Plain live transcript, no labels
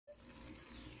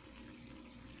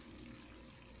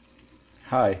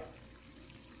Hi,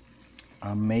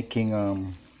 I'm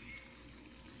making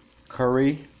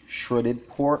curry shredded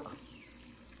pork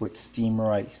with steamed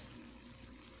rice.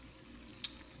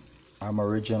 I'm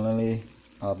originally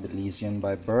a Belizean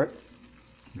by birth.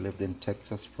 Lived in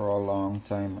Texas for a long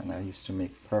time, and I used to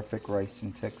make perfect rice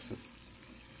in Texas.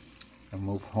 I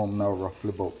moved home now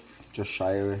roughly about just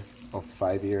shy of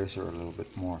 5 years or a little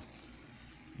bit more.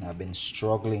 And I've been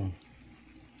struggling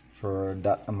for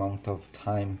that amount of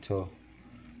time to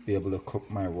be able to cook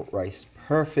my rice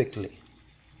perfectly.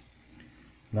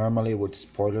 Normally it would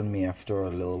spoil on me after a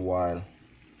little while.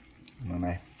 When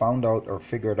I found out or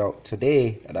figured out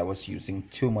today that I was using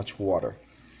too much water.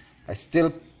 I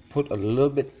still put a little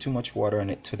bit too much water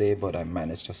in it today, but I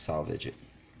managed to salvage it.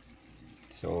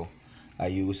 So I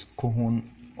use Kuhun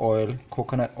oil,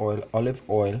 coconut oil, olive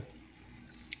oil,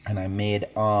 and I made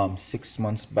 6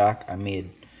 months back I made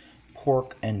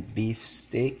pork and beef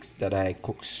steaks that I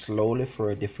cooked slowly for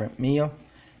a different meal,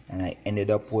 and I ended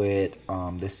up with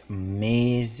this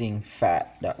amazing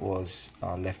fat that was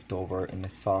left over in the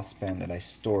saucepan that I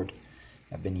stored.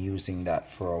 I've been using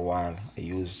that for a while. I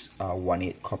used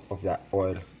 1/8 cup of that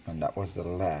oil, and that was the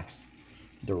last.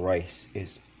 The rice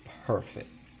is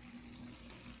perfect.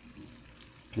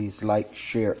 Please like,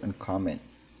 share, and comment.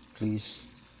 Please.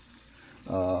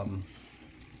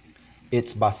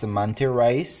 It's basmati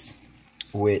rice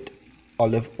with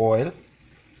olive oil,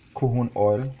 Kuhun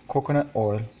oil, coconut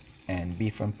oil, and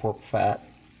beef and pork fat,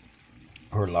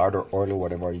 or lard or oil, or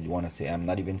whatever you want to say. I'm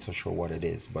not even so sure what it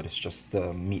is, but it's just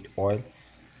the meat oil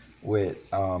with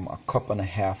a cup and a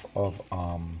half of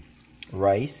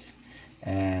rice,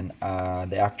 and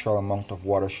the actual amount of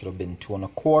water should have been 2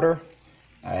 1/4.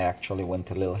 I actually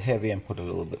went a little heavy and put a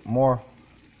little bit more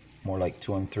like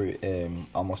 2 and 3,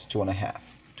 almost 2 1/2,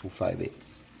 2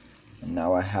 5/8. And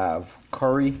now I have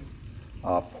curry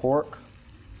pork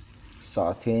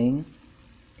sauteing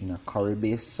in a curry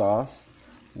based sauce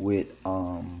with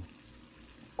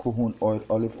Kuhun oil,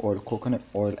 olive oil, coconut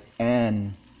oil,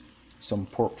 and some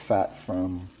pork fat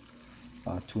from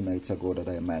 2 nights ago that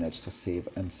I managed to save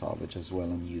and salvage as well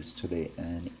and use today,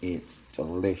 and it's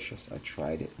delicious. I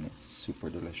tried it and it's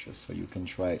super delicious, so you can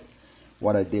try it.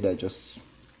 What I did, I just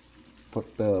put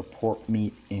the pork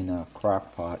meat in a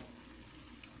crock pot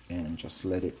and just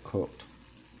let it cook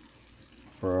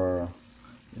for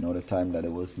the time that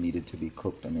it was needed to be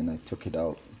cooked, and then I took it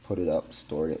out, put it up,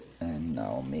 stored it, and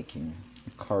now I'm making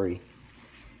a curry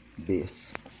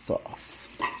base sauce,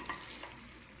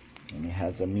 and it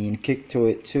has a mean kick to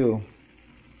it too.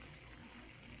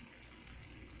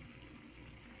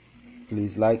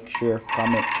 Please like, share,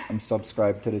 comment, and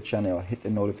subscribe to the channel. Hit the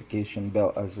notification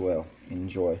bell as well.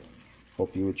 Enjoy.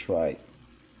 Hope you will try it.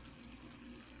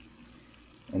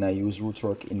 And I use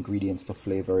Rootwork ingredients to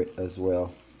flavor it as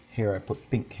well. Here I put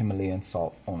pink Himalayan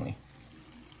salt only.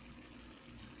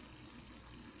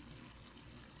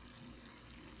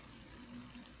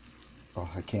 Oh,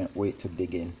 I can't wait to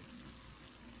dig in.